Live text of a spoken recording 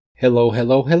Hello,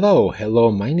 hello, hello,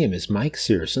 hello. My name is Mike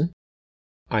Searson.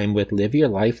 I'm with Live Your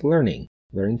Life Learning,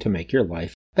 learning to make your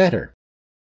life better.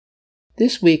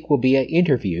 This week will be an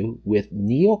interview with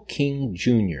Neil King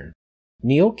Jr.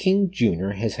 Neil King Jr.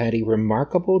 has had a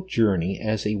remarkable journey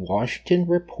as a Washington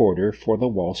reporter for the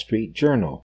Wall Street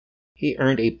Journal. He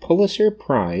earned a Pulitzer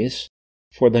Prize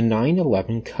for the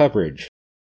 9/11 coverage.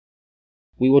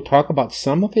 We will talk about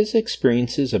some of his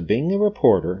experiences of being a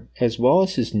reporter, as well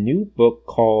as his new book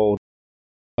called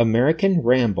American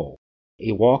Ramble,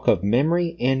 A Walk of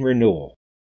Memory and Renewal.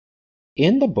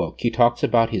 In the book, he talks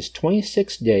about his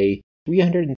 26-day,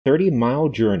 330-mile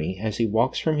journey as he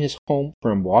walks from his home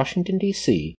from Washington,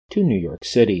 D.C. to New York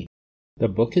City. The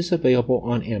book is available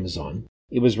on Amazon.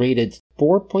 It was rated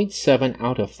 4.7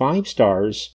 out of 5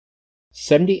 stars.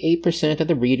 78% of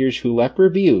the readers who left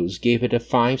reviews gave it a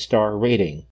 5-star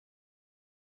rating.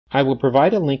 I will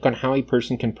provide a link on how a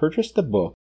person can purchase the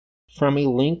book from a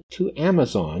link to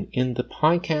Amazon in the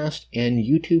podcast and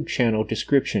YouTube channel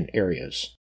description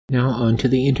areas. Now on to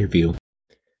the interview.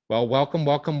 Well, welcome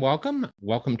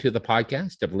to the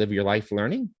podcast of Live Your Life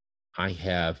Learning. I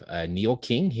have Neil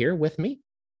King here with me,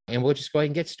 and we'll just go ahead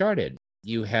and get started.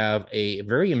 You have a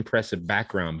very impressive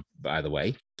background, by the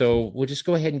way. So we'll just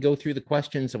go ahead and go through the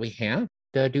questions that we have.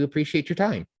 I do appreciate your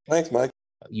time. Thanks, Mike.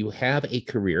 You have a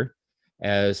career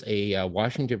as a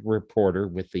Washington reporter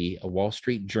with the Wall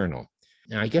Street Journal.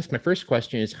 Now, I guess my first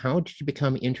question is, how did you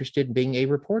become interested in being a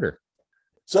reporter?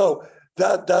 So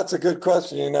that's a good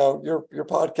question. You know, your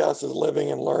podcast is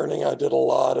Living and Learning. I did a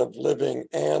lot of living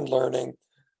and learning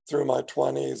through my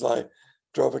 20s. I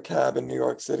drove a cab in New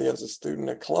York City as a student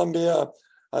at Columbia.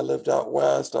 I lived out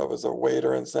west. I was a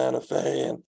waiter in Santa Fe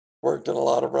and worked in a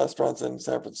lot of restaurants in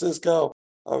San Francisco.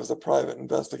 I was a private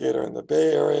investigator in the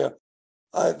Bay Area.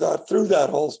 I thought through that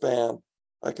whole span,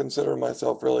 I consider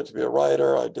myself really to be a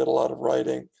writer. I did a lot of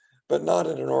writing, but not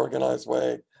in an organized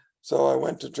way. So I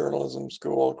went to journalism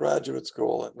school, graduate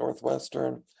school at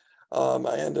Northwestern.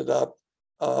 I ended up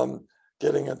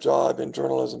getting a job in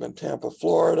journalism in Tampa,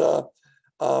 Florida.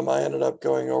 I ended up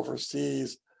going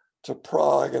overseas to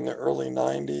Prague in the early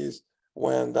 90s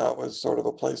when that was sort of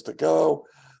a place to go.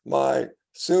 My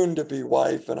soon-to-be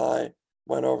wife and I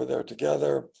went over there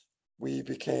together. We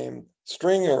became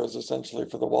stringers, essentially,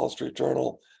 for the Wall Street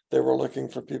Journal. They were looking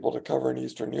for people to cover in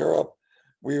Eastern Europe.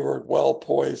 We were well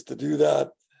poised to do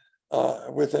that.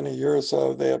 Within a year or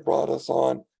so, they had brought us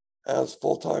on as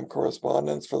full-time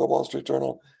correspondents for the Wall Street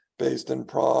Journal based in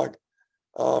Prague,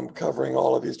 covering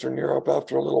all of Eastern Europe.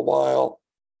 After a little while,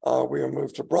 we were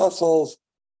moved to Brussels.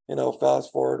 You know,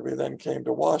 fast forward, we then came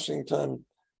to Washington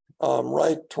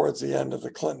right towards the end of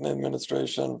the Clinton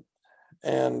administration.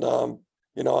 And,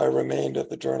 you know, I remained at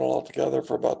the Journal altogether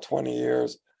for about 20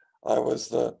 years. I was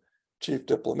the chief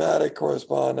diplomatic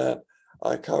correspondent.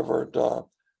 I covered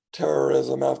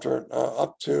terrorism up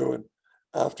to and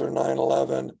after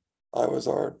 9/11. I was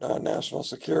our national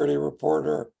security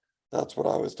reporter. That's what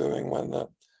I was doing when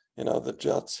the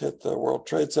jets hit the World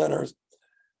Trade Centers.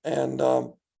 And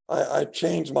I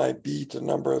changed my beat a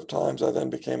number of times. I then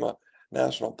became a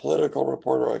national political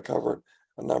reporter. I covered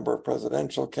a number of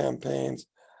presidential campaigns.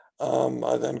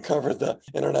 I then covered the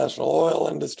international oil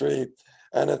industry.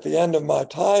 And at the end of my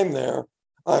time there,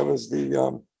 I was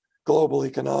the global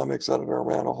economics editor,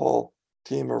 ran a whole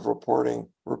team of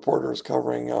reporters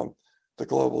covering the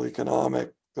global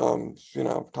economic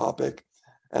topic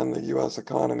and the U.S.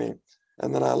 economy.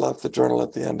 And then I left the Journal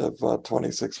at the end of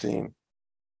 2016.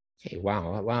 Okay,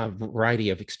 wow, a lot of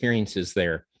variety of experiences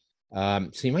there. So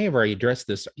you may have already addressed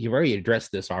this. You've already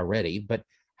addressed this already, but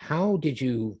how did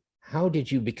you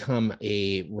become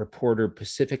a reporter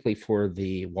specifically for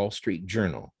the Wall Street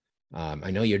Journal?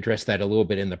 I know you addressed that a little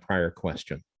bit in the prior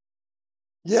question.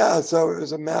 Yeah, so it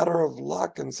was a matter of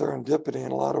luck and serendipity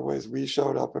in a lot of ways. We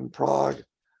showed up in Prague,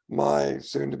 my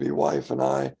soon-to-be wife and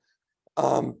I.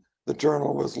 The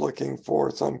Journal was looking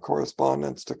for some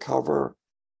correspondents to cover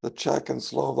the Czech and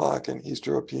Slovak and East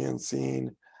European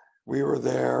scene. We were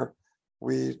there.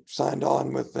 We signed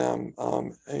on with them,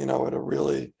 at a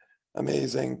really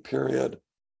amazing period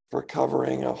for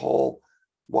covering a whole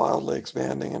wildly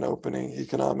expanding and opening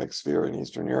economic sphere in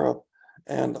Eastern Europe.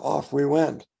 And off we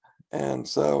went. And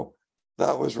so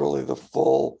that was really the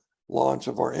full launch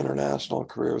of our international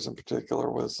careers in particular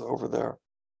was over there.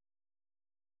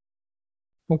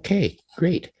 Okay,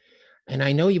 great. And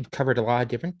I know you've covered a lot of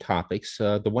different topics.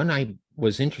 The one I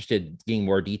was interested in getting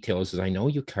more details is I know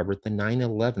you covered the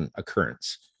 9/11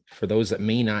 occurrence. For those that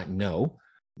may not know,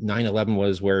 9/11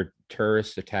 was where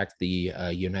terrorists attacked the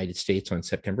United States on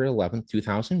September 11th,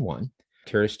 2001.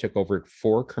 Terrorists took over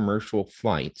 4 commercial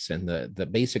flights, and the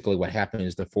basically what happened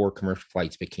is the 4 commercial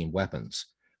flights became weapons.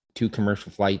 2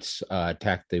 commercial flights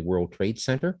attacked the World Trade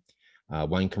Center.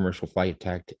 1 commercial flight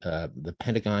attacked the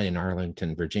Pentagon in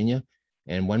Arlington, Virginia,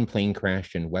 and 1 plane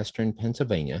crashed in Western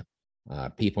Pennsylvania.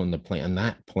 People in the plane on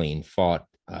that plane fought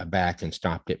back and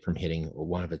stopped it from hitting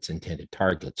one of its intended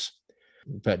targets.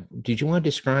 But did you want to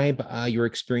describe your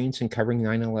experience in covering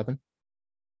 9/11?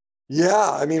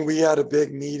 Yeah, I mean, we had a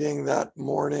big meeting that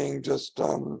morning, just, there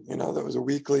was a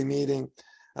weekly meeting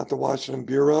at the Washington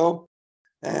Bureau.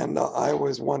 And I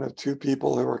was one of 2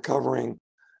 people who were covering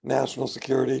national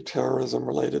security, terrorism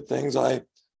related things. I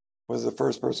was the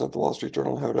first person at the Wall Street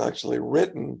Journal who had actually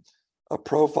written a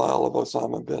profile of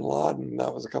Osama bin Laden.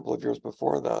 That was a couple of years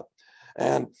before that.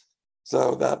 And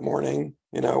so that morning,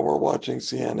 we're watching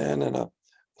CNN and a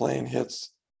plane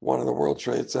hits one of the World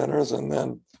Trade Centers. And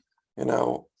then,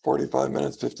 45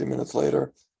 minutes, 50 minutes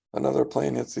later, another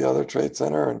plane hits the other trade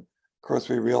center. And of course,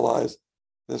 we realized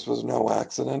this was no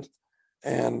accident.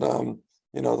 And,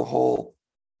 the whole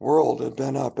world had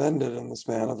been upended in the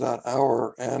span of that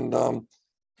hour. And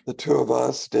the 2 of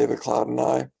us, David Cloud and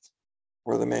I,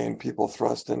 were the main people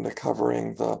thrust into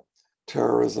covering the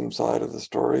terrorism side of the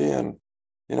story. And,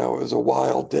 it was a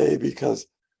wild day because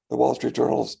the Wall Street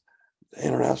Journal's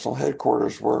international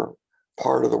headquarters were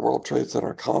part of the World Trade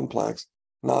Center complex,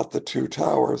 not the 2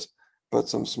 towers, but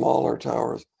some smaller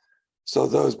towers. So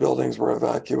those buildings were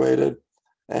evacuated.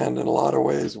 And in a lot of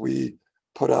ways, we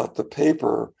put out the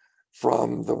paper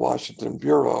from the Washington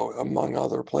Bureau, among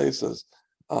other places.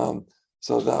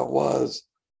 So that was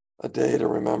a day to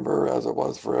remember, as it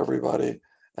was for everybody,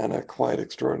 and a quite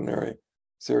extraordinary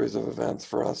series of events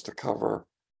for us to cover,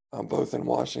 both in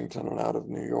Washington and out of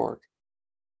New York.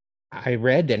 I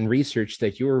read and researched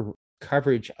that your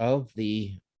coverage of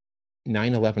the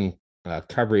 9/11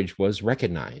 coverage was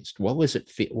recognized.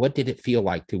 What did it feel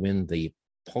like to win the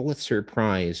Pulitzer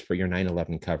Prize for your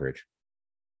 9/11 coverage?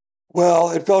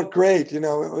 Well, it felt great. It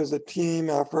was a team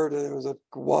effort. It was a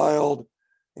wild,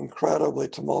 incredibly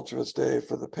tumultuous day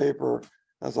for the paper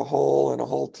as a whole, and a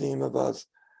whole team of us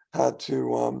had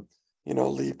to,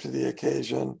 leap to the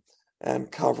occasion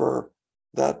and cover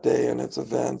that day and its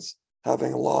events.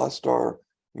 Having lost our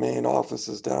main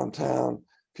offices downtown,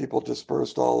 people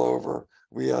dispersed all over.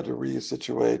 We had to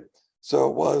resituate. So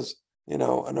it was,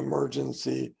 an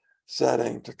emergency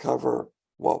setting to cover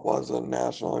what was a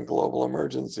national and global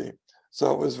emergency.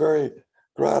 So it was very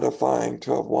gratifying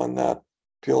to have won that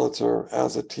Pulitzer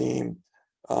as a team,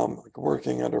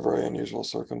 working under very unusual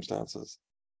circumstances.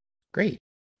 Great.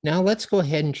 Now let's go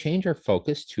ahead and change our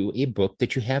focus to a book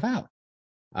that you have out.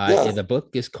 Yeah, The book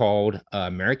is called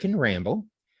American Ramble,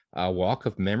 A Walk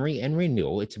of Memory and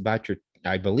Renewal. It's about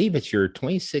I believe it's your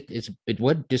 26,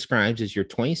 what it describes as your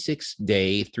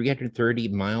 26-day,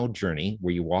 330-mile journey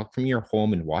where you walk from your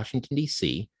home in Washington,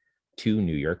 D.C. to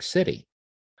New York City.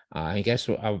 I guess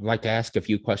I would like to ask a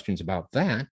few questions about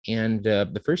that. And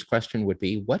the first question would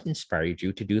be, what inspired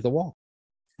you to do the walk?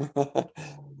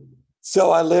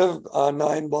 So I live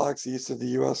 9 blocks east of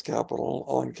the U.S. Capitol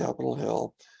on Capitol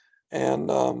Hill.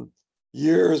 And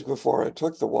years before I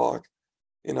took the walk,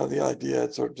 the idea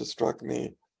had sort of just struck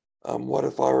me. What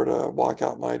if I were to walk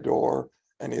out my door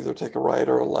and either take a right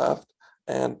or a left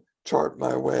and chart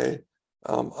my way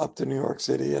up to New York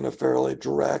City in a fairly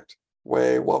direct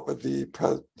way? What would the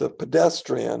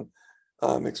pedestrian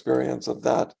experience of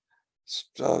that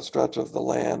stretch of the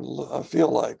land feel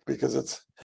like? Because it's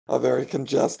a very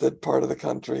congested part of the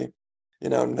country,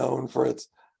 known for its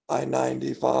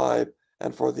I-95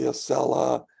 and for the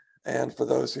Acela, and for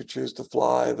those who choose to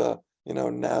fly the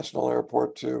national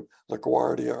airport to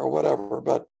LaGuardia or whatever.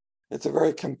 But it's a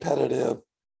very competitive,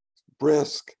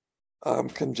 brisk,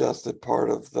 congested part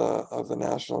of the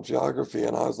national geography.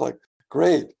 And I was like,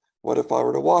 great, what if I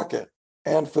were to walk it?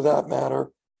 And for that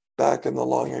matter, back in the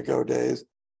long ago days,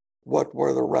 what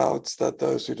were the routes that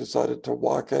those who decided to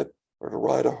walk it or to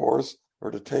ride a horse or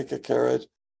to take a carriage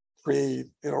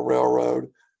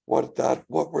pre-railroad,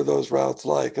 what were those routes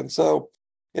like? And so,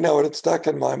 it had stuck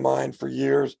in my mind for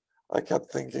years. I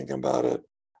kept thinking about it.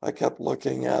 I kept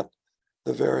looking at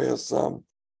the various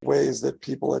ways that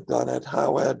people had done it.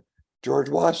 How had George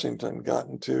Washington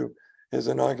gotten to his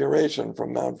inauguration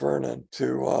from Mount Vernon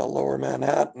to Lower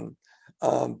Manhattan?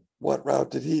 What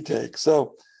route did he take?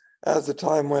 So as the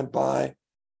time went by,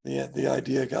 the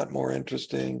idea got more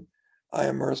interesting. I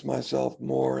immersed myself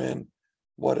more in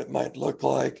what it might look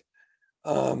like.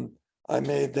 I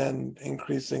made then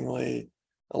increasingly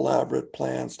elaborate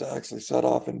plans to actually set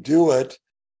off and do it.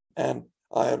 And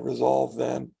I had resolved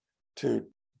then to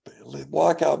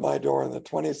walk out my door on the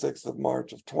 26th of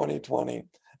March of 2020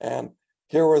 and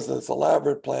here was this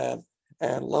elaborate plan,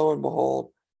 and lo and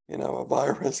behold, a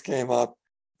virus came up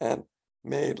and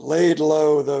laid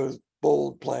low those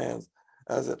bold plans,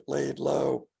 as it laid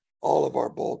low all of our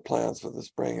bold plans for the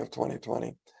spring of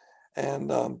 2020.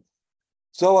 And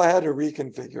so I had to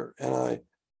reconfigure, and I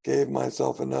gave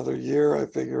myself another year. I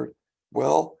figured,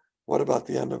 well, what about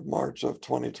the end of March of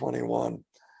 2021?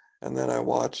 And then I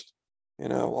watched,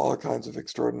 all kinds of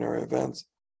extraordinary events,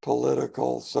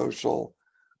 political, social,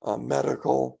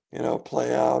 medical,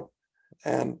 play out.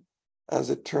 And as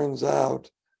it turns out,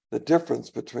 the difference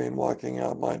between walking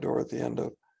out my door at the end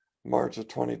of March of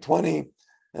 2020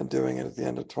 and doing it at the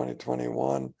end of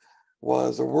 2021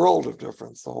 was a world of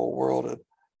difference. The whole world had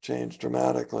changed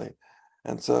dramatically.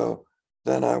 And so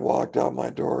then I walked out my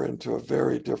door into a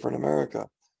very different America.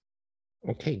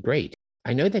 Okay, great.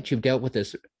 I know that you've dealt with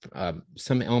this,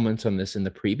 some elements on this in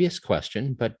the previous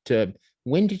question, but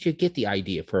when did you get the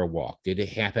idea for a walk? Did it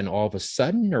happen all of a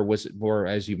sudden, or was it more,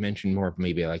 as you mentioned, more of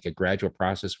maybe like a gradual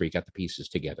process where you got the pieces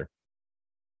together?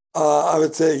 I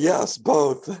would say yes,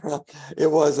 both. It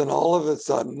wasn't all of a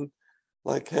sudden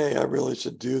like, hey, I really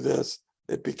should do this.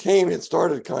 It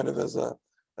started kind of as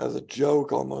a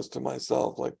joke almost to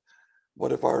myself, like,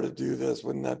 what if I were to do this?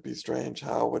 Wouldn't that be strange?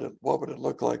 What would it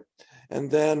look like? And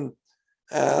then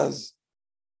as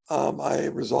I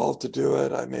resolved to do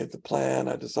it, I made the plan,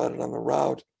 I decided on the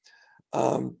route.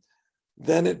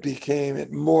 Then it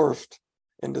morphed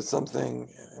into something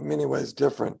in many ways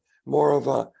different, more of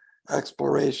a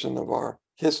exploration of our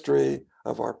history,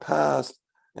 of our past,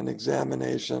 an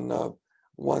examination of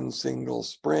one single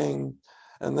spring.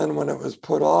 And then when it was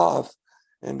put off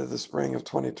into the spring of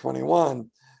 2021,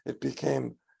 it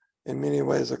became in many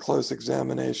ways a close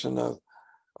examination of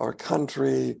our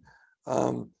country,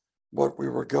 what we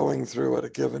were going through at a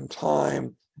given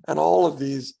time, and all of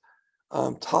these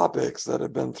topics that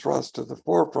have been thrust to the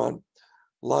forefront,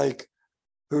 like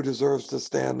who deserves to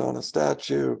stand on a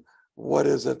statue, what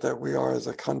is it that we are as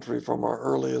a country from our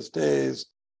earliest days,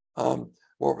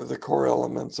 what were the core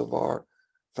elements of our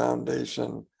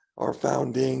foundation, our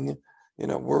founding,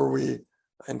 were we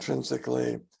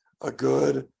intrinsically a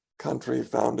good country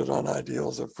founded on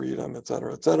ideals of freedom, et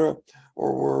cetera,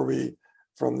 or were we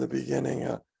from the beginning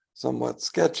a somewhat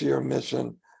sketchier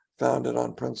mission founded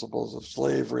on principles of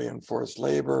slavery and forced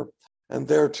labor? And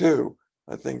there too,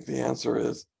 I think the answer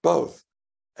is both.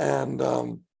 And,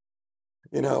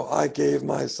 I gave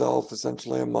myself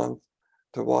essentially a month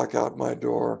to walk out my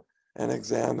door and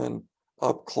examine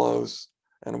up close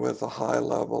and with a high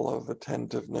level of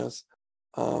attentiveness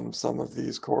some of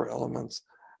these core elements,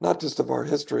 not just of our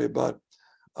history, but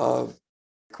of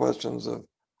questions of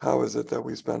how is it that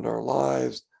we spend our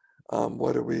lives,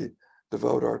 what do we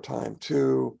devote our time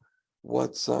to,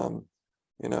 what's a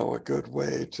good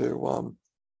way to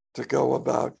go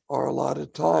about our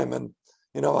allotted time. And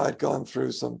I'd gone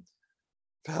through some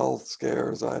health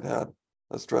scares. I'd had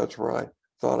a stretch where I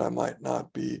thought I might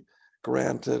not be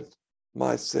granted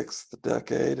my sixth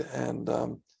decade, and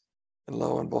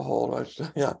lo and behold,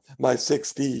 my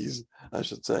 60s, I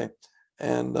should say.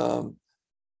 And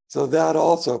so that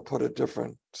also put a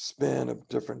different spin, a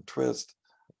different twist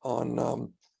on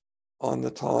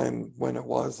the time when it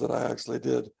was that I actually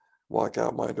did walk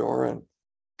out my door and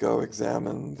go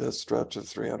examine this stretch of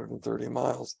 330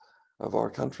 miles of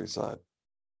our countryside.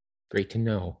 Great to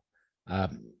know.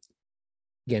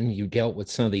 Again, you dealt with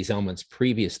some of these elements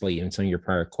previously in some of your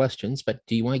prior questions, but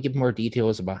do you want to give more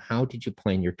details about how did you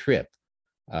plan your trip?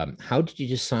 How did you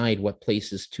decide what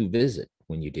places to visit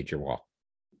when you did your walk?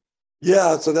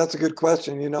 Yeah, so that's a good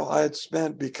question. I had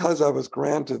spent, because I was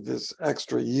granted this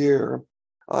extra year,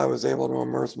 I was able to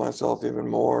immerse myself even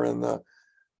more in the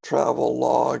travel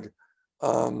log,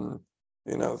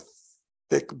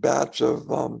 thick batch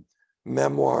of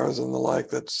memoirs and the like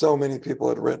that so many people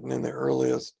had written in the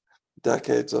earliest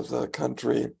decades of the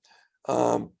country,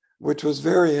 which was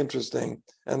very interesting.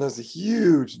 And there's a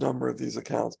huge number of these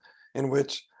accounts in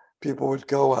which people would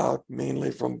go out, mainly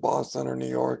from Boston or New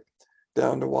York,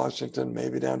 down to Washington,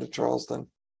 maybe down to Charleston,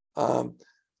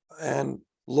 and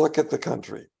look at the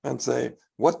country and say,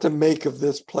 what to make of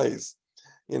this place.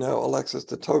 Alexis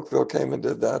de Tocqueville came and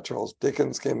did that. Charles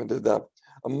Dickens came and did that.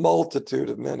 A multitude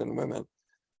of men and women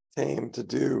came to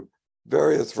do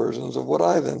various versions of what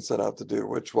I then set out to do,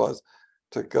 which was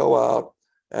to go out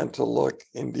and to look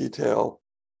in detail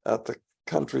at the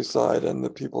countryside and the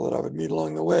people that I would meet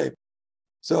along the way.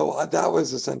 So that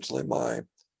was essentially my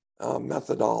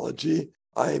methodology.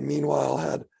 I, meanwhile,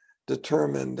 had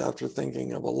determined, after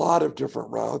thinking of a lot of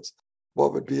different routes,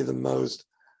 what would be the most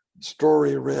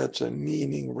story-rich and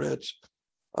meaning-rich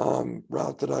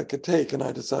route that I could take. And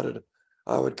I decided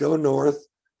I would go north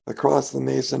across the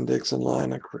Mason-Dixon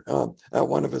line at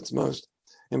one of its most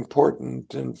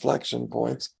important inflection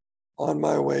points on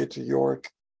my way to York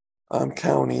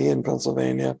County in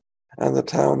Pennsylvania and the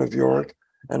town of York,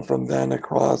 and from then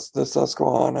across the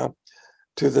Susquehanna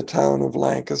to the town of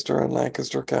Lancaster in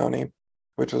Lancaster County,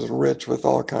 which was rich with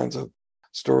all kinds of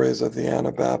stories of the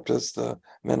Anabaptists, the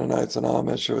Mennonites and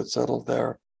Amish who had settled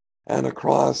there, and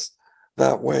across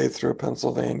that way through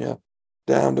Pennsylvania,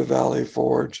 down to Valley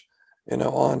Forge,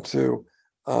 on to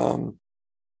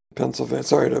Pennsylvania,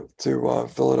 to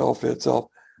Philadelphia itself,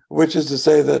 which is to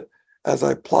say that as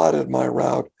I plotted my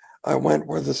route, I went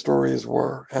where the stories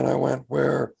were, and I went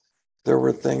where there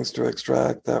were things to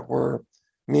extract that were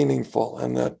meaningful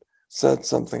and that said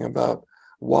something about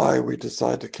why we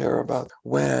decide to care about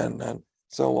when and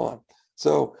so on.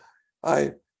 So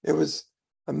it was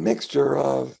a mixture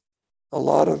of a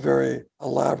lot of very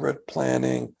elaborate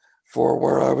planning for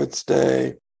where I would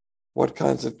stay, what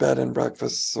kinds of bed and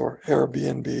breakfasts or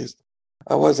Airbnbs.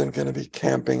 I wasn't going to be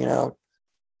camping out.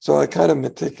 So I kind of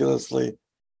meticulously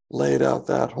laid out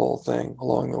that whole thing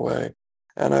along the way.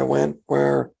 And I went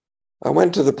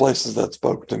to the places that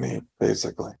spoke to me,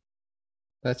 basically.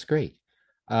 That's great.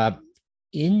 Uh,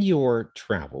 in your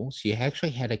travels, you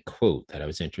actually had a quote that I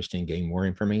was interested in getting more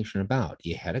information about.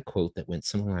 You had a quote that went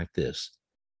something like this: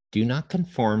 "Do not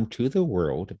conform to the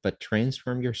world, but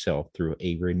transform yourself through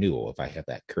a renewal," if I have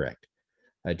that correct.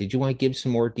 Did you want to give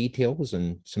some more details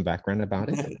and some background about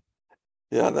it?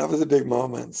 Yeah, that was a big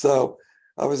moment. So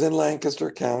I was in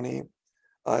Lancaster County.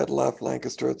 I had left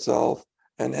Lancaster itself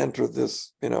and entered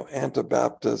this,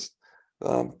 Anabaptist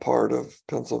part of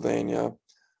Pennsylvania,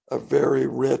 a very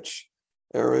rich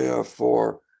area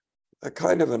for a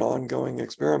kind of an ongoing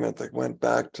experiment that went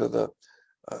back to the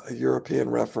European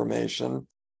Reformation,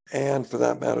 and for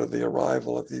that matter, the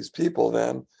arrival of these people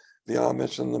then, the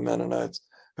Amish and the Mennonites,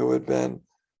 who had been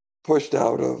pushed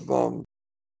out of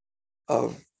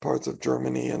parts of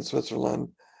Germany and Switzerland,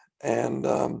 and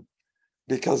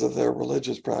because of their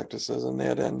religious practices, and they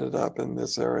had ended up in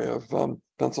this area of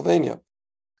Pennsylvania.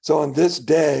 So on this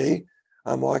day,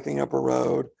 I'm walking up a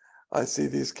road. I see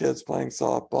these kids playing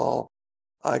softball.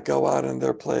 I go out in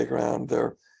their playground.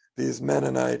 They're these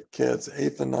Mennonite kids,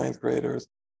 8th and 9th graders.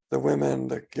 The women,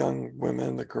 the young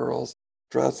women, the girls,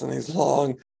 dressed in these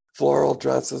long floral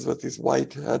dresses with these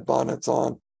white head bonnets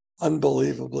on.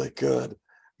 Unbelievably good,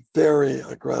 very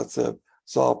aggressive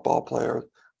softball players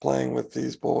playing with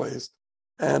these boys.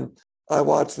 And I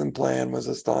watched them play and was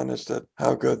astonished at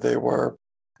how good they were.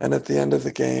 And at the end of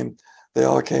the game, they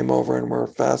all came over and were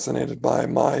fascinated by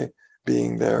my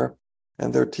being there.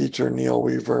 And their teacher, Neil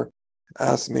Weaver,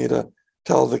 asked me to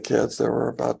tell the kids, there were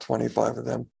about 25 of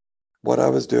them, what I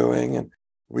was doing. And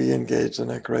we engaged in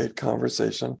a great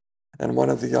conversation. And one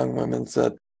of the young women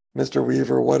said, "Mr.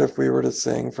 Weaver, what if we were to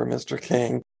sing for Mr.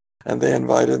 King?" And they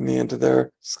invited me into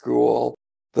their school,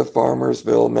 the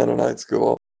Farmersville Mennonite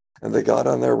School. And they got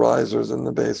on their risers in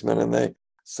the basement and they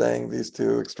sang these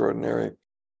two extraordinary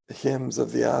hymns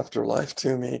of the afterlife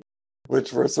to me,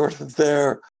 which were sort of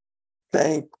their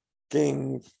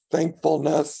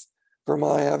thankfulness for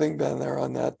my having been there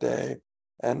on that day,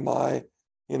 and my,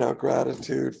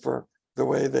 gratitude for the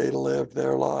way they lived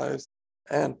their lives.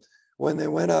 And when they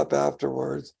went up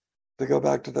afterwards to go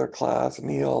back to their class,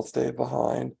 Neil stayed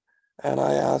behind. And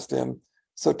I asked him,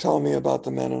 "So tell me about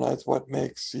the Mennonites. What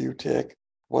makes you tick?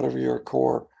 What are your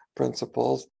core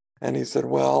principles?" And he said,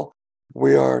 "Well,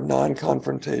 we are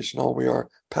non-confrontational. We are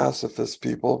pacifist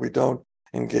people. We don't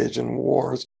engage in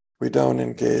wars. We don't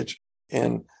engage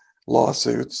in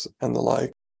lawsuits and the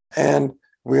like. And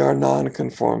we are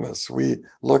nonconformists. We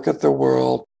look at the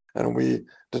world and we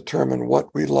determine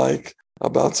what we like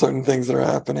about certain things that are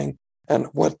happening and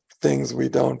what things we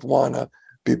don't want to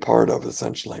be part of,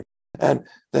 essentially." And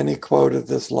then he quoted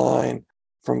this line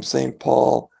from St.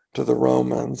 Paul to the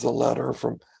Romans, a letter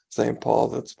from St. Paul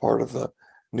that's part of the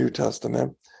New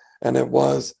Testament. And it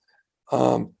was,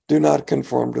 "Do not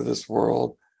conform to this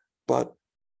world, but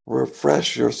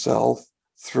refresh yourself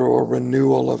through a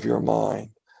renewal of your mind."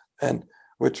 And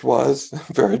which was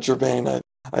very germane,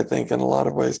 I think, in a lot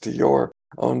of ways to your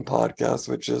own podcast,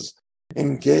 which is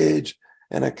engage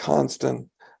in a constant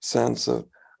sense of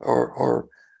or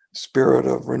spirit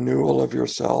of renewal of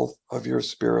yourself, of your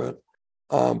spirit.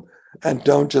 And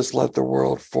don't just let the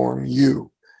world form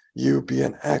you. You be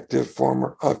an active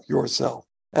former of yourself.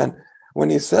 And when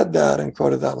he said that and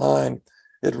quoted that line,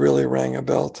 it really rang a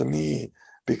bell to me,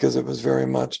 because it was very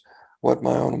much what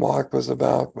my own walk was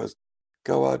about, was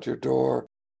go out your door,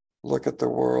 look at the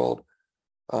world,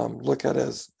 look at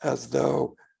it as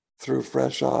though through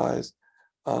fresh eyes,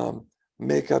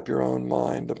 make up your own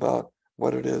mind about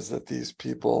what it is that these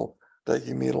people that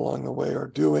you meet along the way are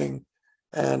doing.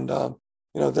 And,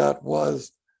 that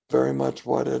was very much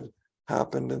what had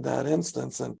happened in that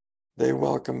instance. And they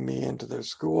welcomed me into their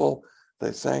school.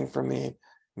 They sang for me.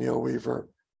 Neil Weaver,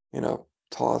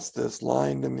 tossed this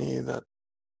line to me that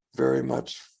very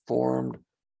much formed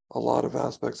a lot of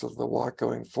aspects of the walk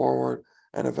going forward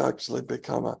and have actually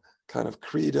become a kind of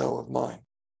credo of mine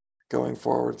going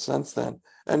forward since then.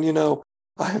 And,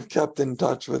 I have kept in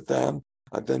touch with them.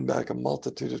 I've been back a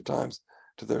multitude of times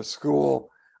to their school.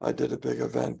 I did a big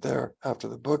event there after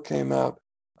the book came out.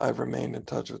 I've remained in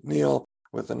touch with Neil,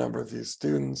 with a number of these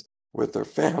students, with their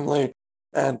family.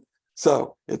 And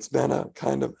so it's been a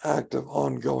kind of active,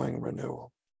 ongoing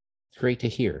renewal. It's great to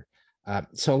hear.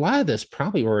 So a lot of this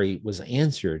probably already was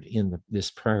answered in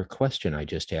this prior question I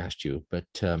just asked you, but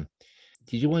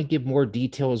did you want to give more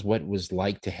details what it was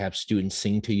like to have students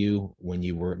sing to you when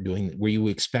you were you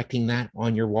expecting that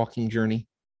on your walking journey?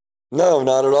 No,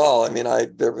 not at all. I mean,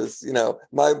 there was,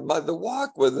 the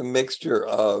walk was a mixture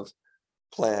of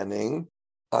planning.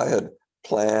 I had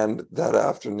planned that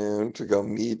afternoon to go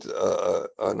meet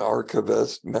an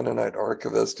archivist, Mennonite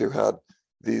archivist, who had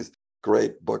these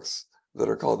great books that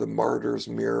are called The Martyr's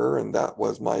Mirror, and that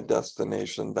was my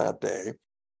destination that day.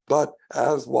 But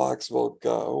as walks will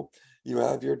go, you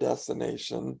have your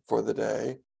destination for the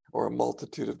day, or a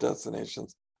multitude of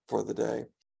destinations for the day,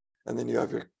 and then you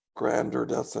have your grander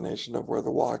destination of where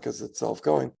the walk is itself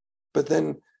going. But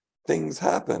then things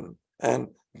happen, and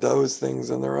those things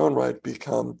in their own right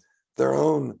become their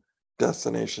own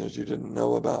destinations you didn't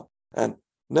know about. And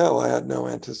no, I had no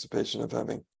anticipation of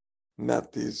having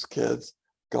met these kids,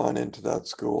 gone into that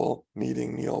school,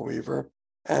 meeting Neil Weaver.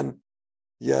 And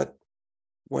yet,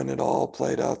 when it all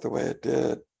played out the way it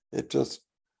did, it just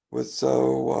was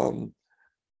so,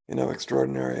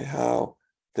 extraordinary how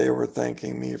they were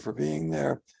thanking me for being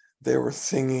there. They were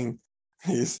singing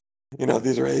these,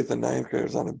 these are 8th and 9th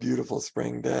graders on a beautiful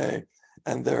spring day,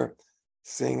 and they're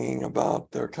singing about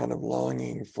their kind of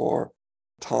longing for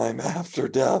time after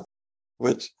death,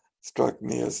 which struck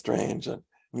me as strange. And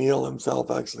Neil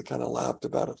himself actually kind of laughed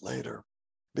about it later,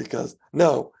 because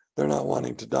no, they're not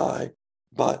wanting to die.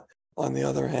 But on the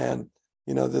other hand,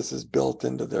 this is built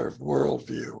into their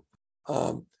worldview.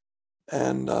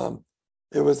 And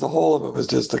it was, the whole of it was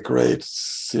just a great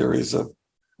series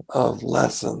of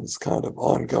lessons, kind of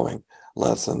ongoing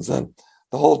lessons. And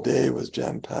the whole day was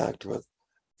jam-packed with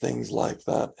things like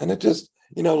that. And it just,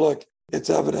 look, it's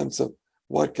evidence of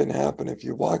what can happen if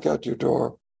you walk out your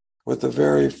door with a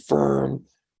very firm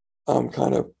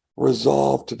kind of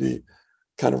resolve to be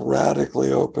kind of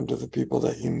radically open to the people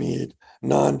that you meet,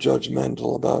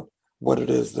 non-judgmental about what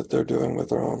it is that they're doing with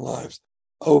their own lives,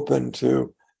 open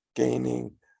to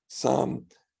gaining some,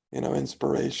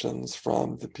 inspirations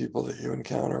from the people that you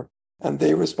encounter. And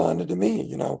they responded to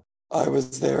me. I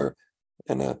was there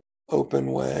in an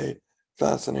open way,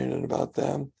 fascinated about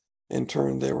them. In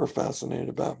turn, they were fascinated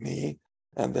about me,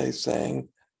 and they sang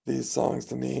these songs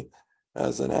to me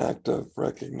as an act of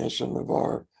recognition of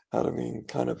our having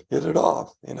kind of hit it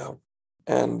off, and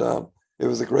it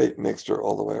was a great mixture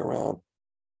all the way around.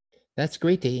 That's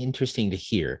great. Interesting to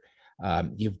hear.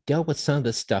 You've dealt with some of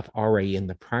this stuff already in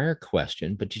the prior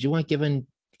question, but did you want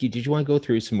to go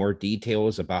through some more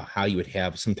details about how you would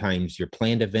have sometimes your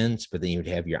planned events, but then you would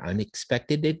have your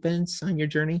unexpected events on your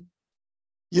journey?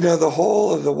 The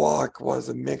whole of the walk was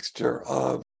a mixture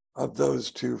of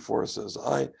those two forces.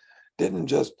 I didn't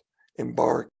just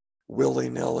embark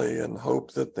willy-nilly and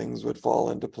hope that things would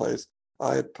fall into place.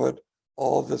 I had put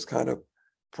all this kind of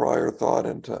prior thought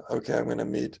into, okay, I'm going to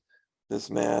meet this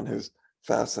man who's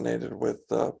fascinated with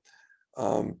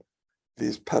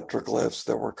these petroglyphs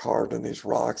that were carved in these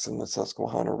rocks in the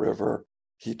Susquehanna River.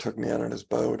 He took me out on his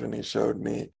boat and he showed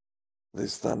me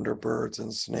these thunderbirds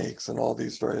and snakes and all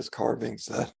these various carvings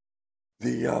that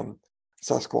the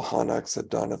Susquehannocks had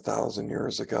done 1,000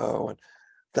 years ago. And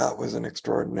that was an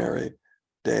extraordinary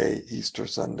day, Easter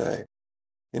Sunday.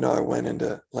 I went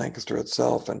into Lancaster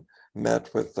itself and met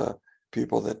with the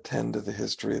people that tend to the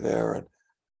history there. And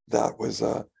that was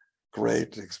a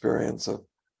great experience of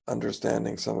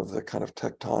understanding some of the kind of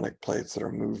tectonic plates that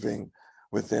are moving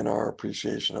within our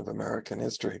appreciation of American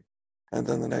history. And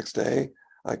then the next day,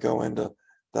 I go into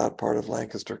that part of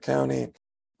Lancaster County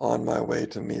on my way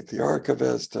to meet the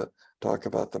archivist, to talk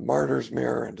about the Martyr's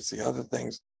Mirror and to see other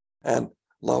things. And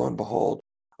lo and behold,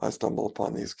 I stumble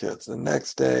upon these kids. The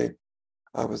next day,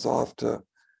 I was off to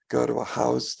go to a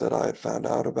house that I had found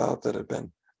out about that had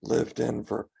been lived in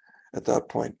for, at that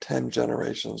point, 10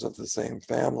 generations of the same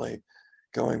family,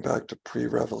 going back to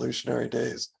pre-revolutionary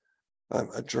days.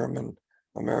 A German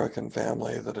American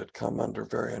family that had come under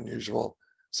very unusual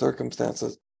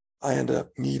circumstances. I ended up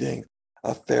meeting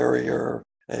a farrier,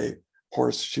 a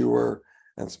horseshoer,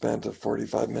 and spent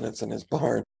 45 minutes in his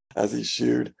barn as he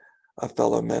shoed a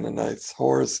fellow Mennonite's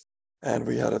horse. And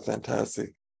we had a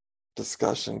fantastic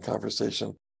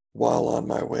conversation while on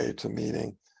my way to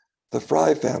meeting the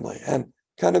Fry family. And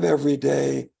kind of every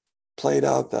day played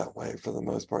out that way for the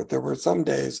most part. There were some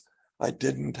days I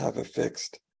didn't have a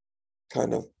fixed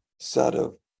kind of set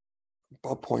of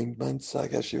appointments, I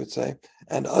guess you would say,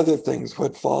 and other things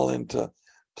would fall into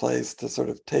place to sort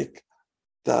of take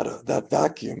that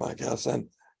vacuum, I guess. And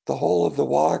the whole of the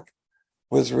walk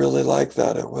was really like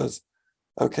that. It was,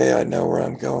 okay, I know where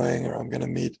I'm going, or I'm going to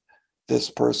meet this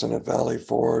person at Valley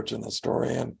Forge, an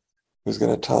historian who's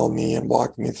going to tell me and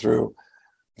walk me through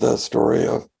the story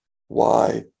of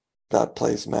why that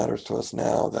place matters to us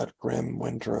now, that grim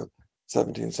winter of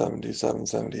 1777,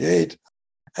 78.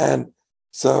 And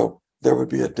so there would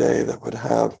be a day that would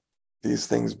have these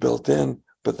things built in,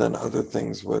 but then other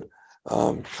things would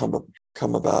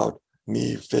come about,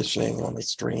 me fishing on a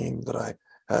stream that I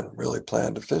hadn't really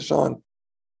planned to fish on,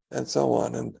 and so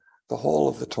on. And the whole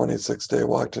of the 26-day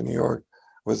walk to New York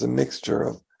was a mixture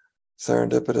of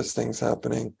serendipitous things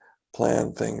happening,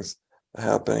 planned things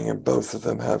happening, and both of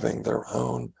them having their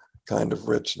own kind of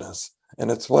richness. And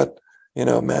it's what,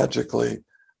 magically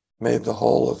made the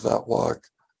whole of that walk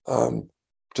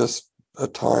just a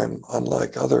time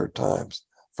unlike other times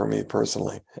for me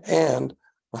personally. And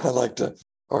I like to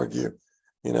argue,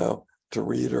 to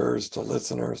readers, to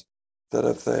listeners, that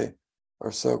if they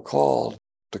are so called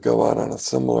to go out on a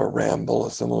similar ramble,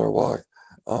 a similar walk,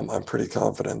 I'm pretty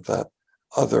confident that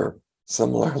other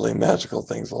similarly magical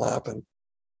things will happen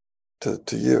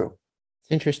to you.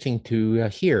 It's interesting to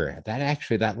hear that.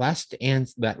 Actually, that last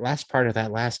part of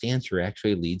that last answer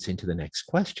actually leads into the next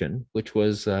question, which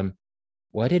was,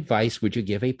 what advice would you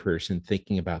give a person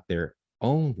thinking about their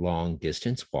own long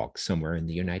distance walk somewhere in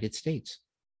the United States?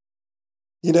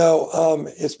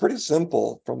 It's pretty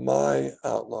simple from my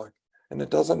outlook, and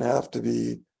it doesn't have to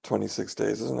be 26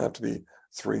 days. It doesn't have to be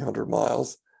 300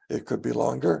 miles. It could be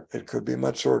longer. It could be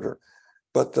much shorter.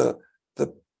 But the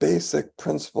basic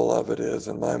principle of it is,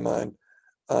 in my mind,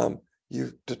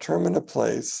 you determine a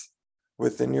place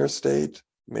within your state,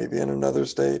 maybe in another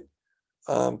state,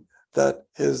 that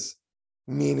is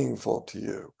meaningful to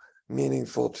you,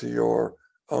 meaningful to your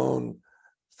own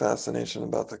fascination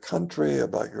about the country,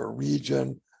 about your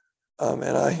region.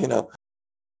 And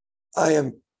I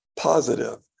am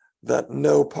positive that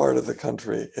no part of the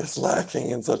country is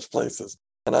lacking in such places.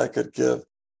 And I could give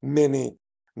many,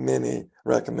 many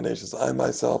recommendations. I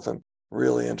myself am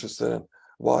really interested in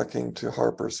walking to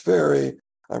Harper's Ferry.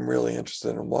 I'm really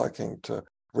interested in walking to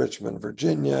Richmond,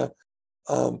 Virginia.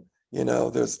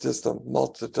 There's just a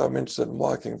multitude. I'm interested in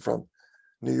walking from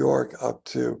New York up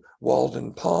to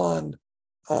Walden Pond.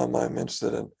 I'm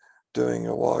interested in doing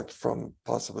a walk from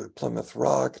possibly Plymouth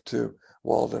Rock to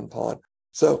Walden Pond.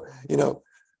 So,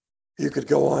 you could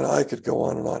go on, I could go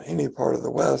on and on, any part of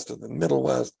the West, of the Middle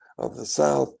West, of the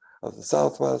South, of the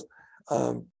Southwest.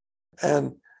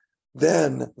 And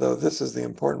then, though, this is the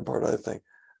important part, I think,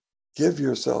 give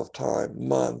yourself time,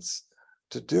 months,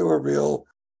 to do a real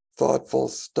thoughtful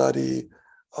study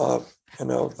of,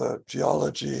 the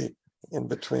geology in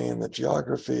between, the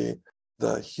geography,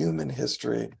 the human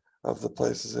history of the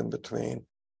places in between.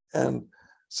 And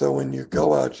so when you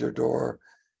go out your door,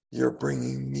 you're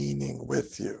bringing meaning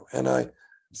with you. And I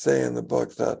say in the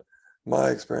book that my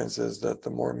experience is that the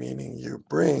more meaning you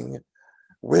bring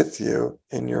with you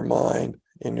in your mind,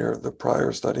 in the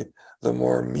prior study, the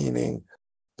more meaning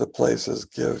the places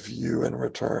give you in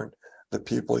return. The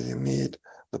people you meet,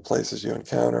 the places you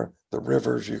encounter, the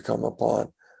rivers you come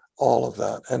upon, all of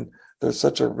that. And there's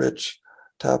such a rich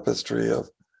tapestry of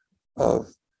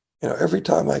every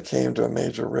time I came to a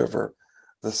major river,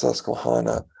 the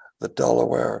Susquehanna, the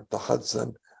Delaware, the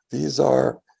Hudson, these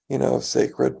are,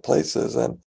 sacred places,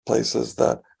 and places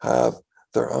that have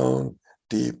their own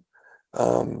deep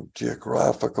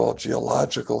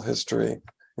geological history.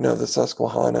 The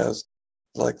Susquehanna is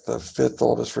like the fifth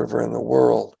oldest river in the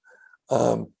world.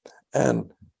 And,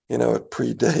 it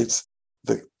predates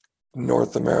the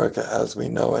North America as we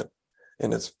know it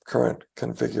in its current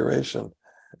configuration.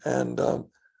 And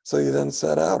so you then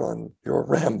set out on your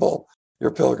ramble,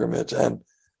 your pilgrimage, and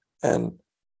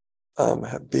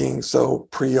being so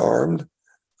pre-armed,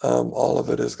 all of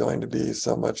it is going to be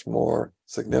so much more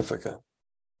significant.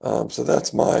 So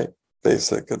that's my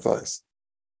basic advice.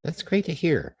 That's great to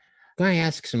hear. Can I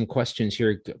ask some questions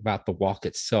here about the walk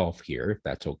itself here, if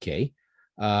that's okay?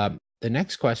 The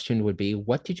next question would be,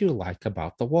 what did you like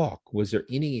about the walk? Was there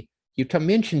any you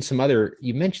mentioned some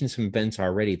events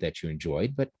already that you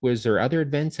enjoyed, but was there other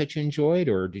events that you enjoyed,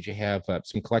 or did you have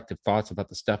some collective thoughts about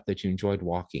the stuff that you enjoyed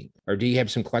walking? Or do you have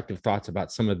some collective thoughts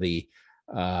about some of the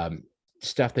um,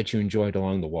 stuff that you enjoyed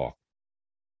along the walk?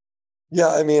 Yeah,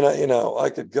 I mean, I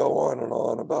could go on and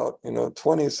on about,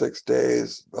 26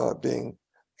 days being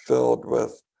filled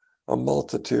with a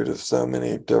multitude of so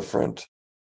many different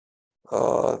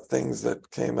things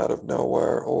that came out of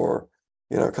nowhere, or,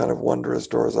 kind of wondrous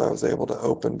doors I was able to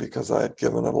open because I had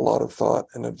given it a lot of thought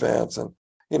in advance. And,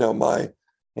 my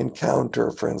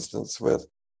encounter, for instance, with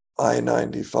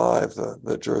I-95,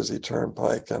 the Jersey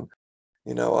Turnpike, and,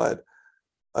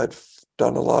 I'd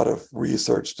done a lot of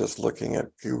research just looking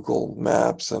at Google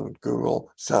Maps and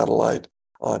Google Satellite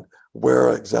on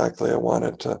where exactly I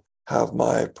wanted to have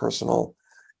my personal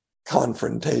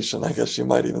confrontation, I guess you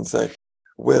might even say,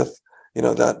 with,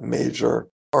 that major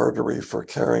artery for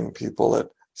carrying people at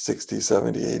 60,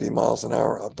 70, 80 miles an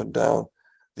hour up and down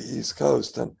the East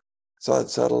Coast. And so I'd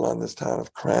settled on this town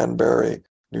of Cranberry,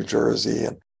 New Jersey,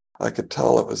 and I could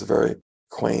tell it was a very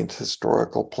quaint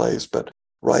historical place, but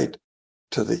right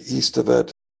to the east of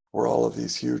it were all of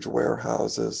these huge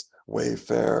warehouses,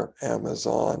 Wayfair,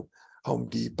 Amazon, Home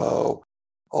Depot,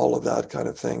 all of that kind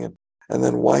of thing. And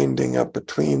then winding up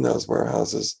between those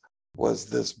warehouses was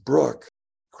this brook,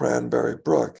 Cranberry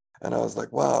Brook. And I was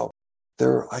like, wow,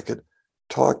 there I could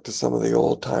talk to some of the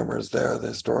old timers there, the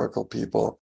historical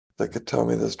people that could tell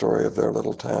me the story of their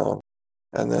little town.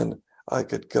 And then I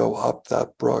could go up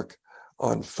that brook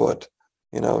on foot,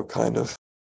 kind of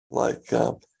like,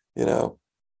 you know,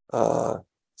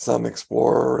 some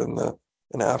explorer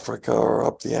in Africa or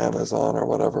up the Amazon or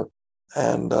whatever.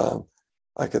 And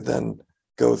I could then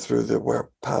go through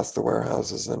past the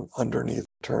warehouses and underneath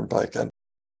the turnpike. And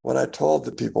when I told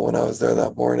the people when I was there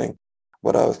that morning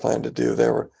what I was planning to do, they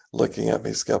were looking at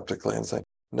me skeptically and saying,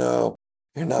 no,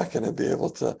 you're not going to be able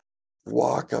to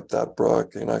walk up that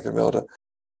brook. You're not going to be able to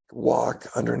walk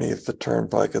underneath the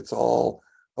turnpike. It's all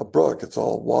a brook. It's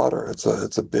all water. It's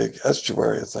a big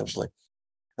estuary, essentially.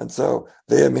 And so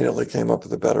they immediately came up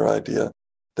with a better idea.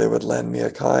 They would lend me a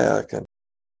kayak. And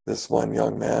this one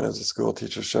young man, as a school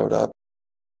teacher, showed up,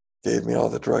 gave me all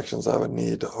the directions I would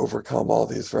need to overcome all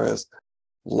these various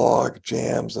log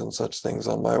jams and such things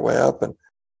on my way up. And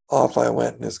off I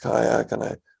went in his kayak. And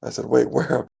I said, wait,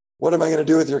 what am I going to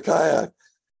do with your kayak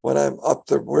when I'm up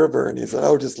the river? And he said,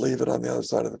 oh, just leave it on the other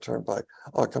side of the turnpike.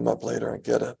 I'll come up later and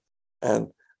get it. And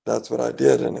that's what I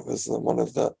did. And it was one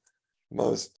of the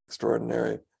most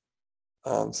extraordinary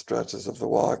stretches of the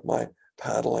walk, my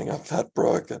paddling up that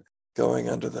brook and going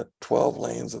under the 12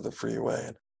 lanes of the freeway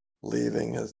and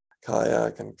leaving his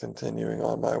kayak and continuing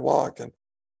on my walk. And,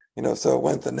 so it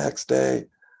went the next day.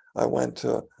 I went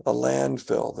to a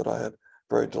landfill that I had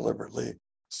very deliberately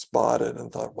spotted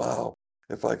and thought, wow,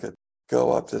 if I could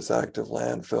go up this active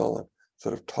landfill and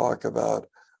sort of talk about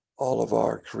all of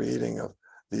our creating of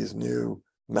these new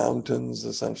mountains,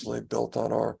 essentially built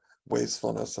on our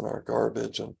wastefulness and our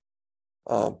garbage. And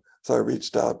so I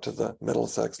reached out to the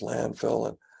Middlesex landfill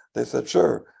and they said,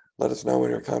 sure, let us know when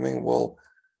you're coming. We'll,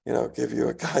 give you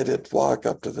a guided walk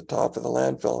up to the top of the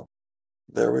landfill.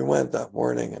 There we went that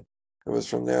morning. And it was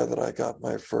from there that I got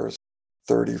my first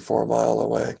 34-mile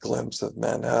away glimpse of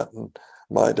Manhattan,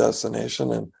 my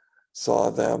destination, and saw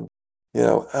them,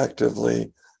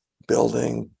 actively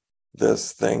building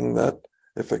this thing that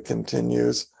if it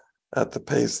continues at the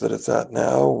pace that it's at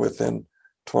now, within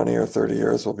 20 or 30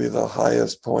 years will be the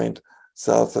highest point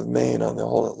south of Maine on the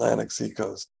whole Atlantic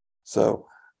seacoast. So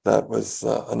that was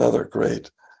another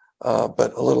great,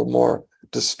 but a little more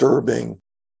disturbing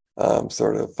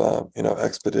sort of,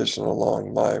 expedition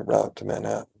along my route to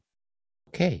Manhattan.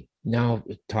 Okay, now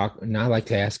I'd like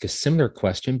to ask a similar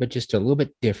question, but just a little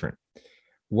bit different.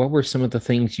 What were some of the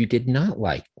things you did not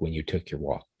like when you took your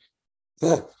walk?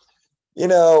 I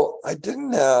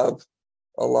didn't have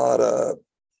a lot of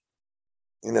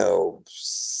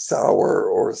sour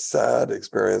or sad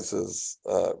experiences,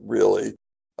 really.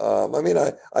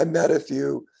 I met a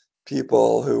few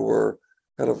people who were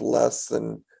kind of less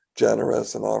than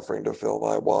generous in offering to fill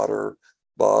my water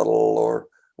bottle or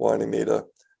wanting me to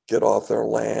get off their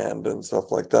land and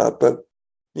stuff like that. But,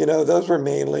 those were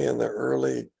mainly in the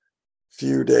early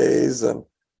few days. And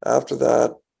after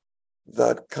that,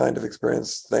 that kind of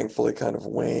experience thankfully kind of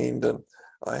waned. And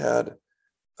I had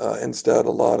instead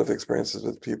a lot of experiences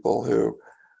with people who,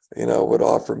 would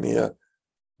offer me a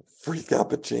free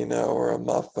cappuccino or a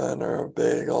muffin or a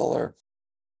bagel or,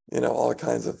 all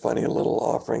kinds of funny little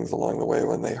offerings along the way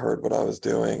when they heard what I was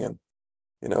doing, and,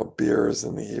 beers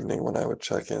in the evening when I would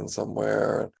check in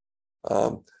somewhere.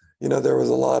 There was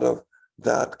a lot of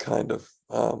that kind of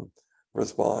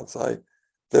response.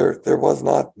 There was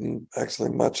not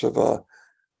actually much of a,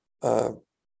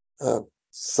 a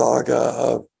saga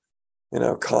of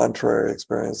contrary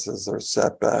experiences or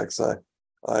setbacks.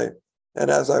 And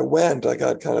as I went, I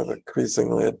got kind of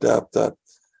increasingly adept at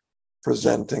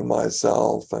presenting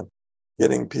myself and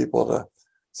getting people to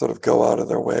sort of go out of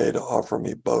their way to offer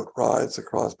me boat rides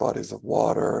across bodies of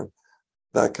water and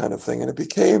that kind of thing. And it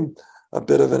became a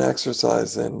bit of an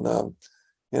exercise in,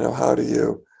 how do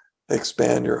you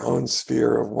expand your own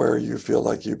sphere of where you feel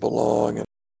like you belong, and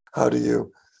how do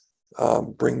you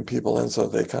bring people in so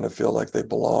they kind of feel like they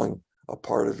belong a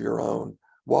part of your own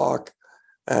walk.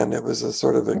 And it was a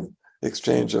sort of an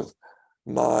exchange of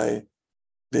my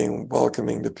being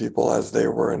welcoming to people as they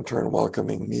were in turn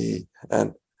welcoming me.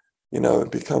 And,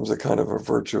 it becomes a kind of a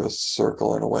virtuous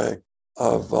circle in a way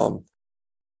of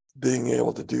being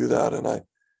able to do that. And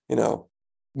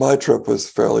my trip was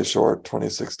fairly short,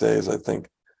 26 days. I think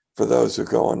for those who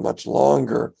go on much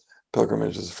longer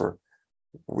pilgrimages for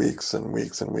weeks and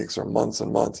weeks and weeks or months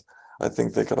and months, I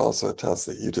think they could also attest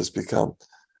that you just become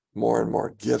more and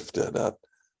more gifted at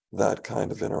that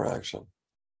kind of interaction.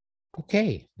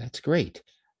 Okay, that's great.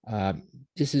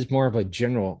 This is more of a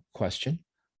general question,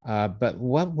 but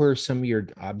what were some of your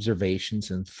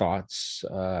observations and thoughts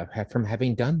from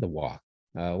having done the walk?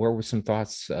 What were some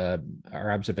thoughts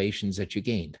or observations that you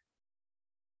gained?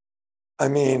 I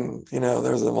mean,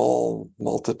 there's a whole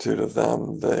multitude of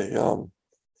them. That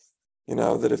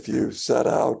if you set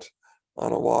out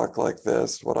on a walk like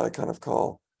this, what I kind of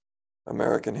call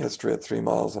American history at 3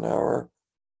 miles an hour,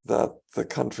 that the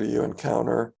country you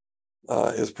encounter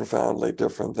is profoundly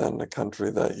different than the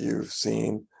country that you've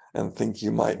seen and think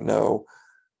you might know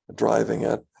driving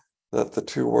it, that the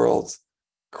two worlds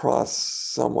cross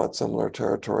somewhat similar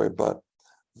territory, but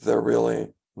they're really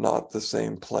not the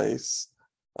same place.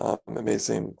 It may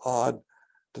seem odd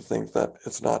to think that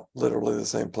it's not literally the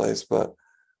same place, but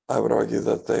I would argue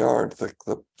that they aren't.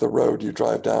 The road you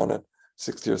drive down at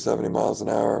 60 or 70 miles an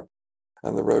hour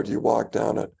and the road you walk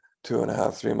down at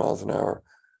 2.5, 3 miles an hour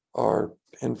are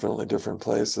infinitely different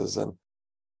places. And,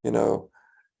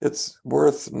 it's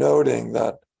worth noting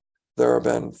that there have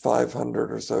been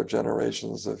 500 or so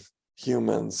generations of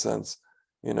humans since,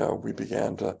 we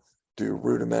began to do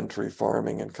rudimentary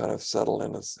farming and kind of settle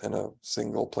in a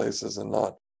single places and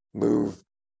not move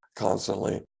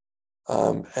constantly.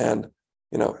 And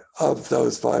of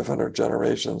those 500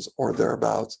 generations or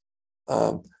thereabouts,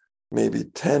 maybe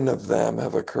 10 of them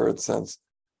have occurred since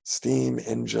steam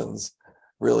engines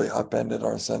really upended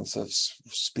our sense of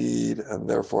speed and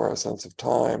therefore our sense of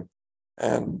time.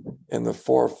 And in the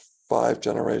 4 or 5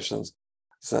 generations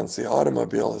since the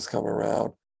automobile has come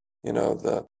around,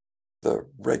 the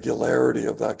regularity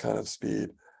of that kind of speed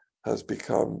has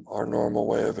become our normal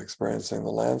way of experiencing the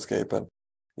landscape. And,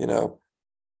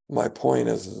 my point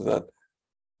is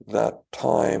that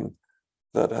time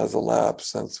that has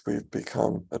elapsed since we've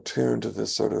become attuned to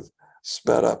this sort of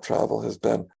sped up travel has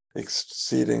been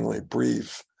exceedingly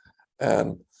brief.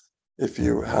 And if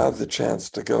you have the chance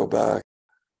to go back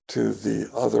to the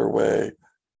other way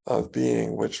of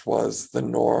being, which was the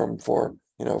norm for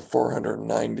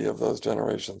 490 of those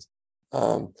generations,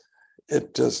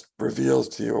 it just reveals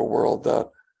to you a world that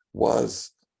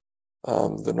was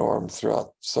the norm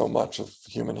throughout so much of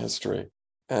human history.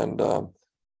 And I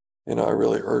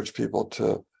really urge people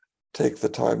to take the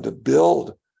time to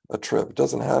build a trip. It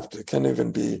doesn't have to, it can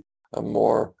even be a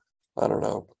more, I don't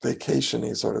know,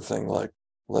 vacation-y sort of thing, like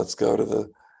let's go to the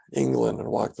England and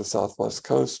walk the Southwest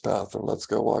Coast path, or let's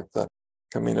go walk the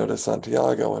Camino de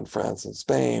Santiago in France and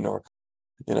Spain, or,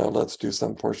 let's do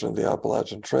some portion of the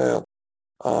Appalachian Trail.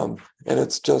 And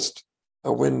it's just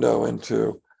a window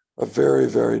into a very,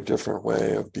 very different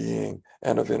way of being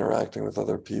and of interacting with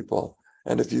other people.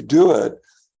 And if you do it,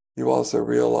 you also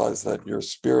realize that your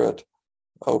spirit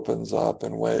opens up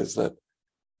in ways that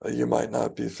you might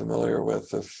not be familiar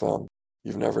with if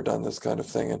you've never done this kind of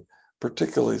thing. And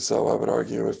particularly so, I would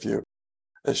argue, if you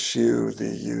eschew the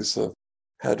use of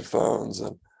headphones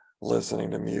and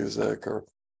listening to music, or,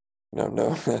 no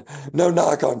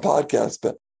knock on podcasts,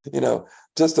 but,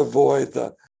 just avoid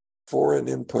the foreign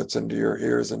inputs into your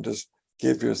ears and just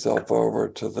give yourself over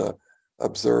to the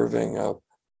observing of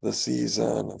the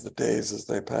season, of the days as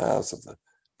they pass, of the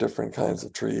different kinds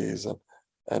of trees,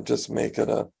 and just make it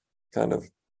a kind of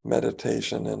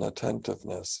meditation and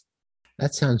attentiveness.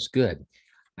 That sounds good.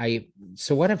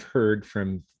 So what I've heard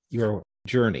from your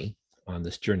journey on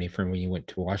this journey from when you went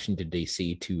to Washington,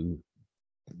 D.C. to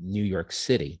New York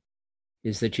City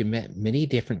is that you met many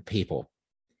different people.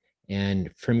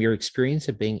 And from your experience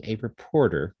of being a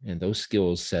reporter and those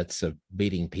skill sets of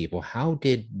meeting people, how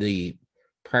did the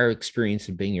prior experience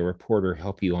of being a reporter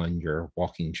help you on your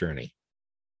walking journey?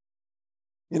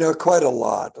 Quite a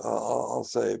lot, I'll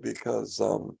say, because,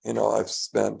 I've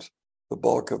spent the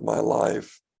bulk of my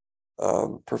life,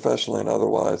 professionally and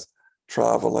otherwise,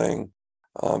 traveling,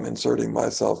 inserting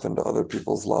myself into other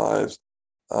people's lives,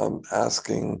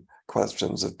 asking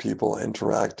questions of people,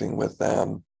 interacting with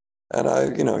them.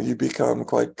 And you become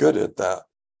quite good at that.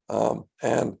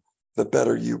 And the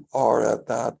better you are at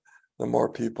that, the more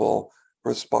people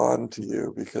respond to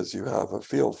you because you have a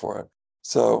feel for it.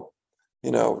 So,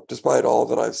 despite all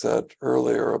that I've said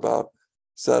earlier about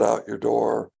set out your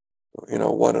door,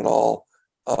 one and all,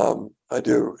 I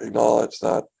do acknowledge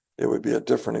that it would be a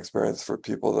different experience for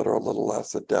people that are a little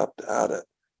less adept at it.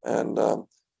 And,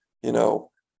 you know,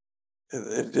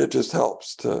 it just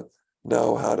helps to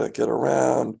know how to get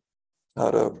around,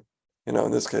 how to,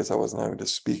 in this case, I wasn't having to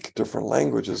speak different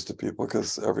languages to people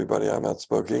because everybody I met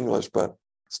spoke English, but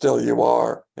still you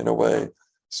are, in a way,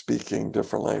 speaking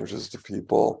different languages to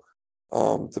people,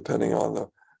 depending on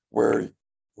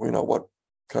what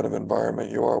kind of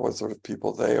environment you are, what sort of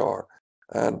people they are.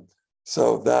 And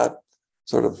so that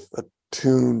sort of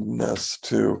attunedness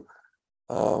to,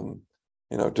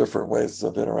 different ways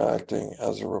of interacting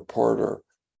as a reporter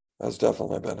has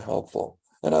definitely been helpful.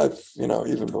 And I've,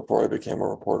 even before I became a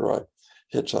reporter, I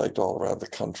hitchhiked all around the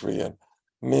country and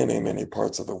many, many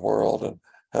parts of the world, and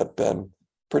had been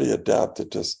pretty adept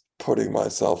at just putting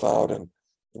myself out in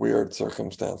weird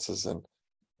circumstances in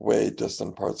way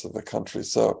distant parts of the country.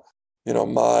 So,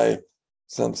 my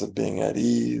sense of being at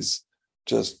ease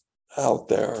just out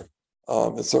there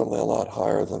is certainly a lot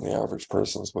higher than the average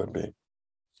person's would be.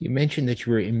 You mentioned that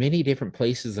you were in many different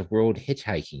places of world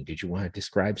hitchhiking. Did you want to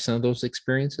describe some of those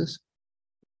experiences?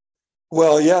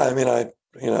 Well, yeah, I mean,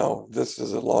 this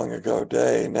is a long ago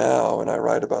day now, and I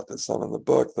write about this some in the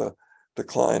book, the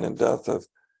decline and death of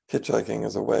hitchhiking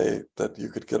as a way that you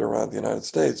could get around the United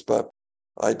States. But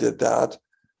I did that,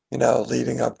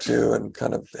 leading up to and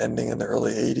kind of ending in the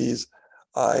early 80s.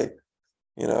 I,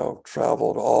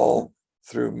 traveled all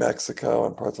through Mexico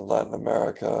and parts of Latin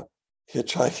America,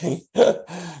 hitchhiking.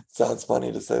 Sounds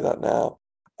funny to say that now.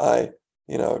 I,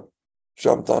 you know,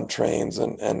 jumped on trains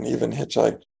and even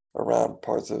hitchhiked around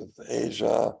parts of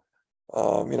Asia.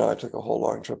 I took a whole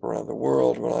long trip around the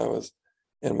world when I was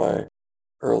in my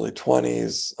early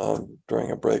 20s,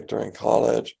 during a break during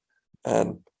college.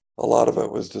 And a lot of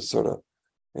it was just sort of,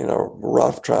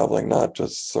 rough traveling, not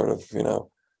just sort of,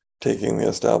 taking the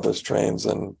established trains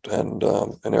and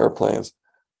airplanes.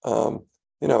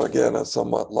 Again, a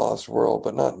somewhat lost world,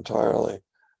 but not entirely.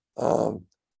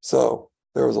 So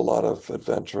there was a lot of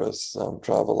adventurous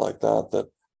travel like that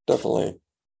definitely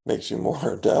makes you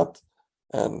more adept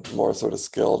and more sort of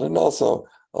skilled, and also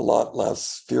a lot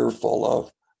less fearful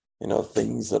of,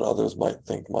 things that others might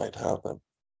think might happen.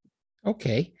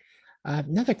 Okay.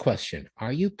 Another question.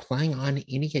 Are you planning on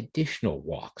any additional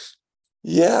walks?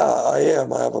 Yeah, I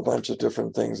am. I have a bunch of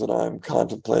different things that I'm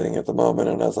contemplating at the moment,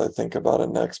 and as I think about a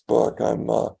next book, I'm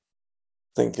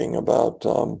thinking about,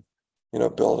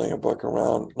 building a book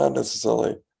around not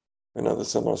necessarily, the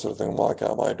similar sort of thing, walk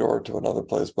out my door to another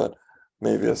place, but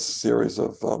maybe a series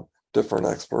of different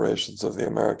explorations of the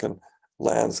American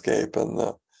landscape and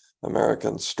the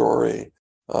American story,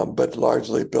 but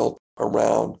largely built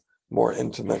around more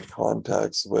intimate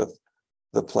contacts with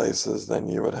the places than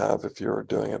you would have if you were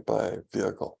doing it by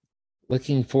vehicle.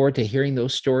 Looking forward to hearing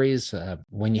those stories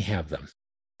when you have them.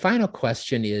 Final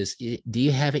question is, do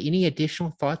you have any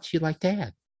additional thoughts you'd like to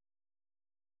add?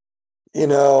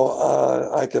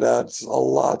 I could add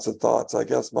lots of thoughts. I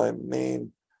guess my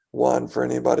main one for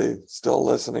anybody still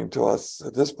listening to us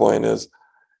at this point is,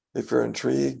 if you're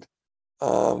intrigued,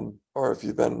 or if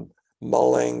you've been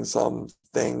mulling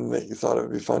something that you thought it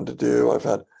would be fun to do. I've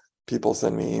had people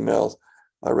send me emails.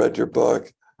 I read your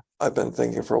book. I've been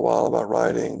thinking for a while about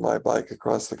riding my bike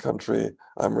across the country.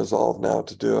 I'm resolved now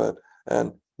to do it.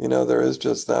 And, there is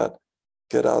just that,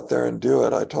 get out there and do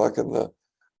it. I talk in the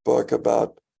book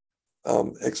about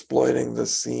exploiting the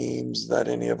seams that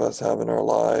any of us have in our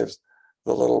lives,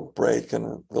 the little breaks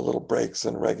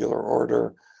in regular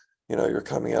order. You're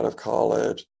coming out of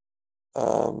college,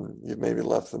 you've maybe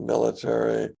left the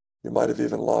military, you might have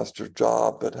even lost your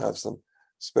job but have some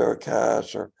spare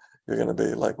cash, or you're going to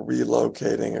be like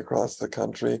relocating across the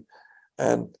country,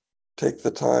 and take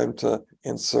the time to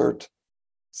insert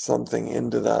something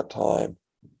into that time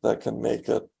that can make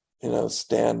it,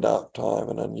 stand out time,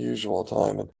 an unusual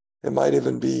time. And it might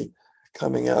even be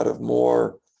coming out of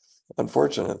more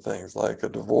unfortunate things like a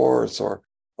divorce, or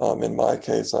in my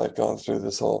case, I'd gone through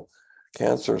this whole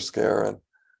cancer scare. And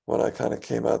when I kind of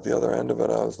came out the other end of it,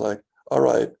 I was like, all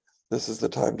right, this is the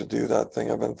time to do that thing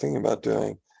I've been thinking about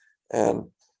doing. And,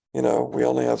 we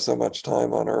only have so much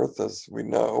time on earth, as we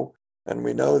know, and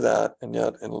we know that, and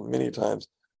yet many times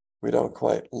we don't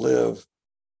quite live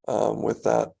with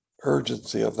that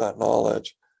urgency of that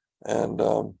knowledge. And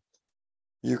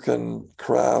you can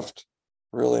craft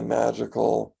really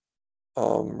magical,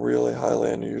 really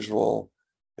highly unusual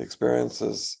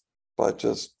experiences by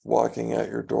just walking at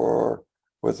your door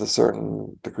with a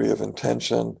certain degree of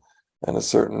intention and a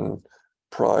certain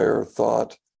prior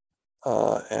thought.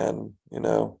 And,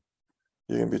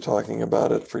 you can be talking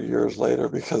about it for years later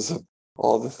because of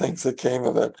all the things that came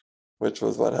of it, which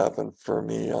was what happened for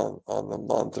me on the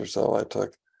month or so I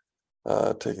took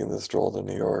taking this stroll to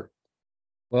New York.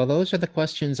 Well, those are the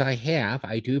questions I have.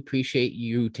 I do appreciate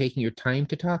you taking your time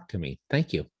to talk to me.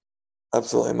 Thank you.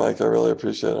 Absolutely, Mike. I really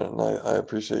appreciate it. And I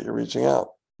appreciate you reaching out.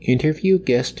 Interview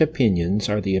guest opinions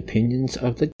are the opinions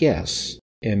of the guests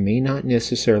and may not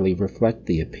necessarily reflect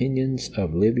the opinions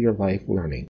of Live Your Life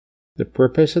Learning. The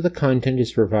purpose of the content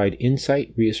is to provide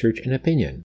insight, research, and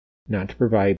opinion, not to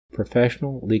provide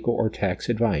professional, legal, or tax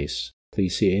advice.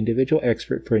 Please see an individual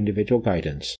expert for individual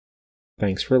guidance.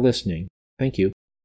 Thanks for listening. Thank you.